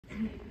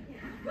What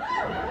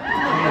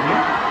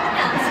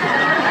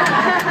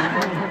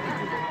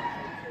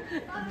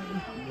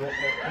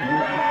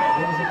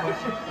was the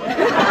question?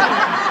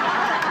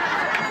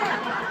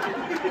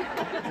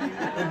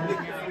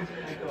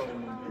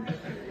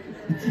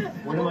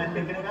 What am I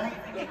thinking about?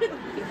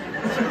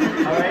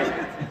 All right,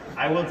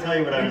 I will tell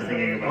you what I was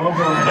thinking about.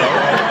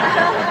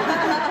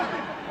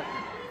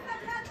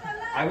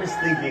 I was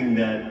thinking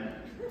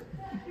that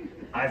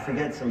I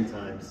forget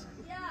sometimes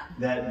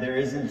that there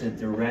isn't a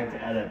direct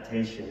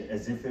adaptation,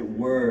 as if it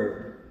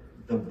were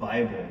the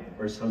Bible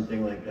or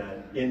something like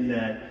that, in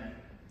that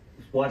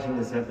watching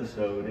this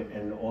episode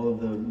and all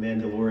of the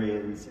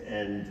Mandalorians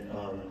and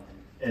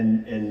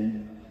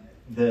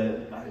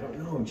the, I don't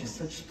know, just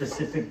such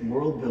specific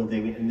world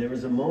building. And there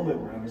was a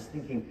moment where I was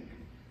thinking,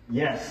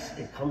 yes,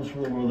 it comes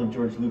from the world of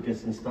George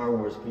Lucas and Star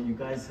Wars, but you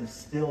guys have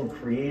still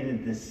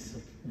created this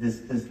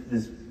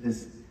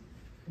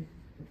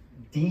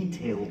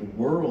detailed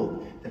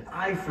world that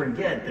I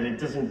forget that it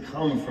doesn't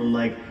come from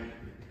like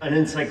an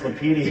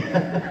encyclopedia,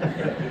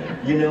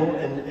 you know,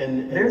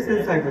 and there's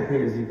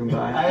encyclopedias you can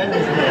buy. I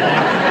understand.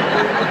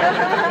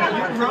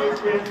 You can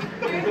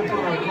write it. There's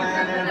on a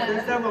planet.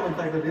 There's several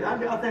encyclopedias.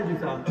 I'll send you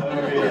some. Oh,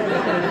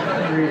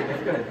 really?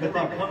 It's good. But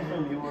they come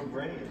from your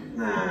brain.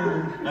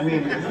 Nah. I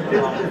mean, it's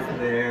just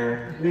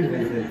there. We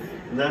visit.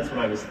 And that's what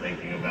I was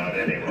thinking about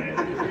anyway.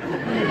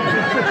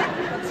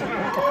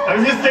 I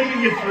was just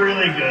thinking it's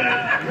really good.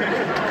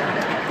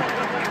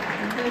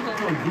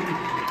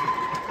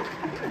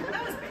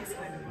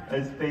 I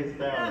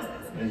spaced out.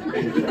 You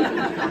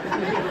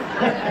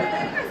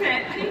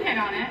hit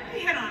on it. You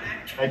hit on it.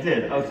 I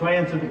did. Oh, so I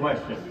answered the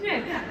question. You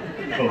did, yeah.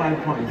 Cool.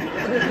 5 points.